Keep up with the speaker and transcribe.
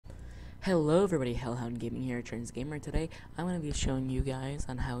Hello everybody, Hellhound Gaming here, Gamer. Today I'm going to be showing you guys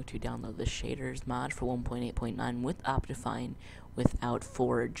on how to download the shaders mod for 1.8.9 with Optifine without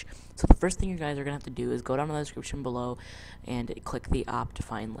Forge. So the first thing you guys are going to have to do is go down to the description below and click the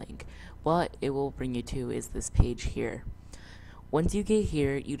Optifine link. What it will bring you to is this page here. Once you get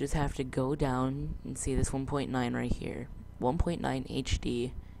here, you just have to go down and see this 1.9 right here, 1.9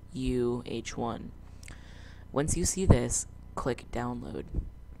 HD UH1. Once you see this, click download.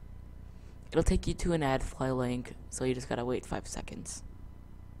 It'll take you to an ad file link, so you just gotta wait 5 seconds.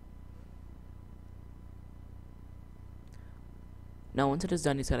 Now once it is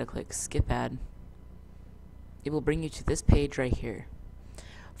done, you just gotta click skip ad. It will bring you to this page right here.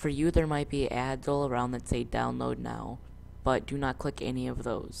 For you, there might be ads all around that say download now, but do not click any of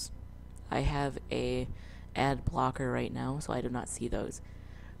those. I have a ad blocker right now, so I do not see those.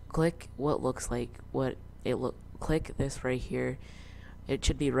 Click what looks like click this right here. It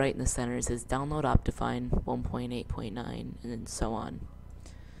should be right in the center. It says download Optifine 1.8.9 and then so on.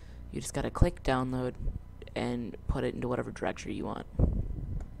 You just gotta click download and put it into whatever directory you want.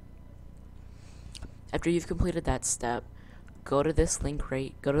 After you've completed that step, go to this link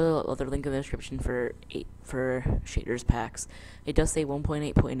go to the other link in the description for shaders packs. It does say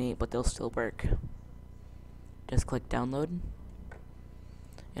 1.8.8, but they'll still work. Just click download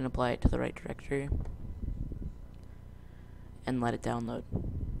and apply it to the right directory and let it download.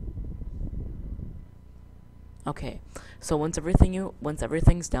 Okay, so once everything's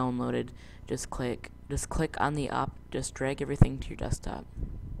downloaded, just click on the just drag everything to your desktop.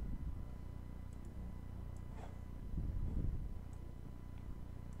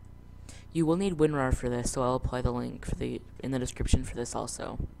 You will need WinRAR for this, so I'll apply the link in the description for this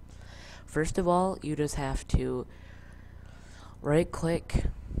also. First of all, you just have to right click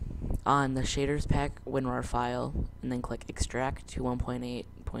on the shaders pack WinRAR file and then click extract to 1.8.8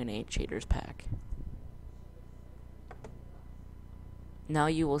 shaders pack. Now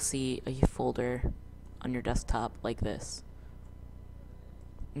you will see a folder on your desktop like this.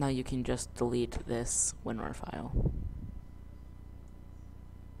 Now you can just delete this WinRAR file.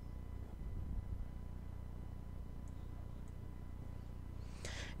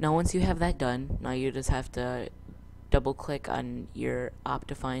 Now once you have that done, now you just have to double click on your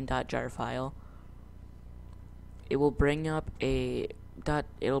optifine.jar file. It will bring up a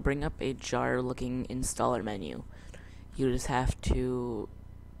jar looking installer menu. You just have to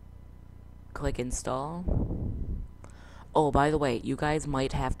click install. Oh, by the way, you guys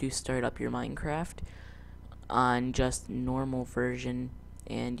might have to start up your Minecraft on just normal version,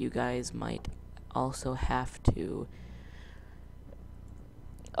 and you guys might also have to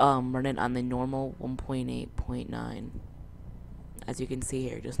run it on the normal 1.8.9. As you can see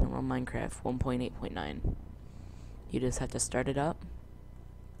here, just normal Minecraft 1.8.9. You just have to start it up.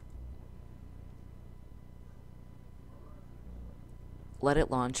 Let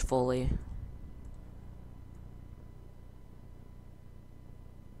it launch fully.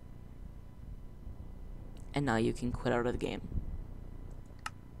 And now you can quit out of the game.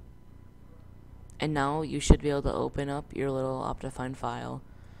 And now you should be able to open up your little Optifine file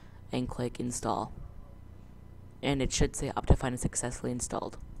and click install. And it should say Optifine is successfully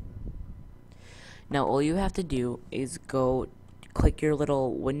installed. Now all you have to do is go click your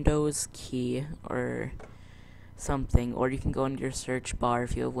little Windows key or something, or you can go into your search bar.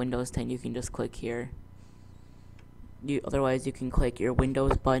 If you have Windows 10, you can just click here. Otherwise you can click your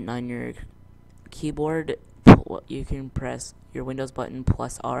Windows button on your keyboard. You can press your Windows button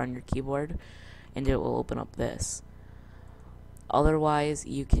plus R on your keyboard and it will open up this. Otherwise,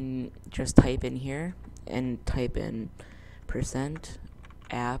 you can just type in here and type in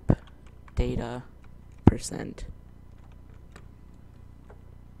 %app data %.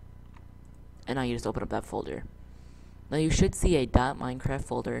 And now you just open up that folder. Now you should see a .minecraft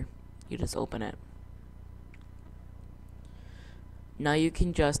folder. You just open it. Now you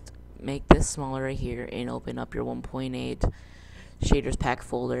can just make this smaller right here and open up your 1.8 shaders pack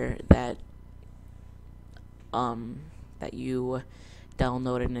folder that you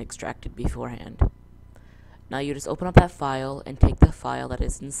downloaded and extracted beforehand. Now you just open up that file and take the file that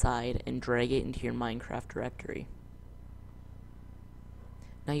is inside and drag it into your Minecraft directory.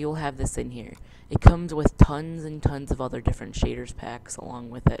 Now you'll have this in here. It comes with tons and tons of other different shaders packs along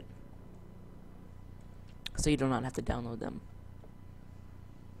with it, so you do not have to download them.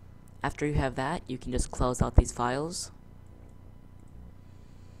 After you have that, you can just close out these files.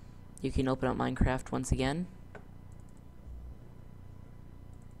 You can open up Minecraft once again.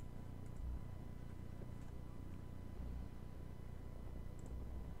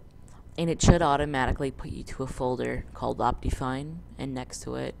 And it should automatically put you to a folder called Optifine, and next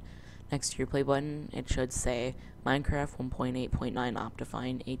to it, Next to your play button, it should say Minecraft 1.8.9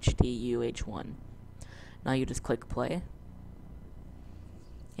 Optifine HDUH1. Now you just click play,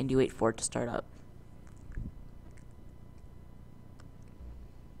 and you wait for it to start up.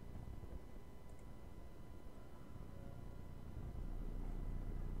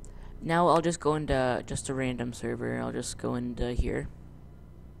 Now I'll just go into just a random server. I'll just go into here.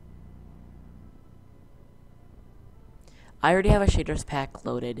 I already have a shaders pack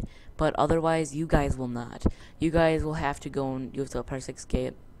loaded, but otherwise you guys will not. You guys will have to you have to press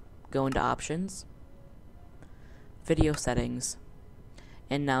escape, go into options, video settings,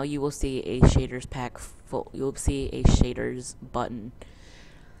 and now you will see a shaders pack you'll see a shaders button.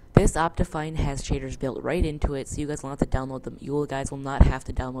 This Optifine has shaders built right into it, so you guys will not have to download them. You guys will not have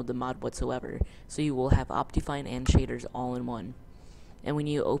to download the mod whatsoever. So you will have Optifine and shaders all in one. And when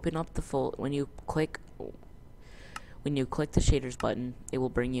you open up the when you click the shaders button, it will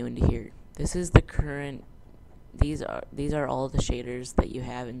bring you into here. This is the current. These are all the shaders that you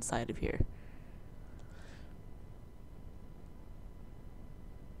have inside of here.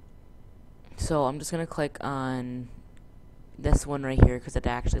 So I'm just gonna click on this one right here because it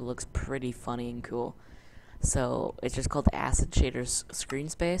actually looks pretty funny and cool. So it's just called Acid Shaders Screen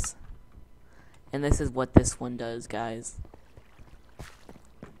Space, and this is what this one does, guys.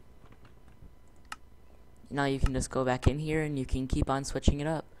 Now you can just go back in here and you can keep on switching it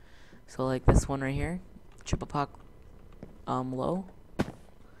up. So like this one right here, Chipapoc low.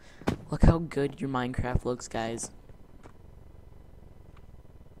 Look how good your Minecraft looks, guys.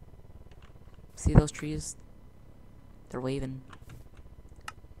 See those trees? They're waving.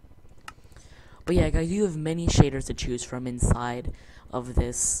 But yeah, guys, you have many shaders to choose from inside of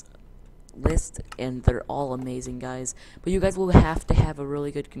this list, and they're all amazing, guys. But you guys will have to have a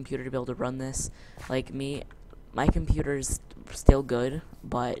really good computer to be able to run this. Like me, my computer's still good,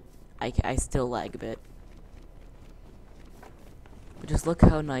 but I still lag a bit. But just look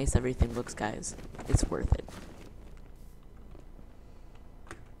how nice everything looks, guys. It's worth it.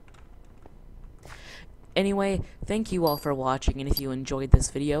 Anyway, thank you all for watching, and if you enjoyed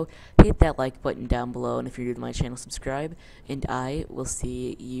this video, hit that like button down below, and if you're new to my channel, subscribe, and I will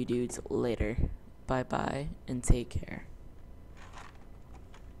see you dudes later. Bye bye, and take care.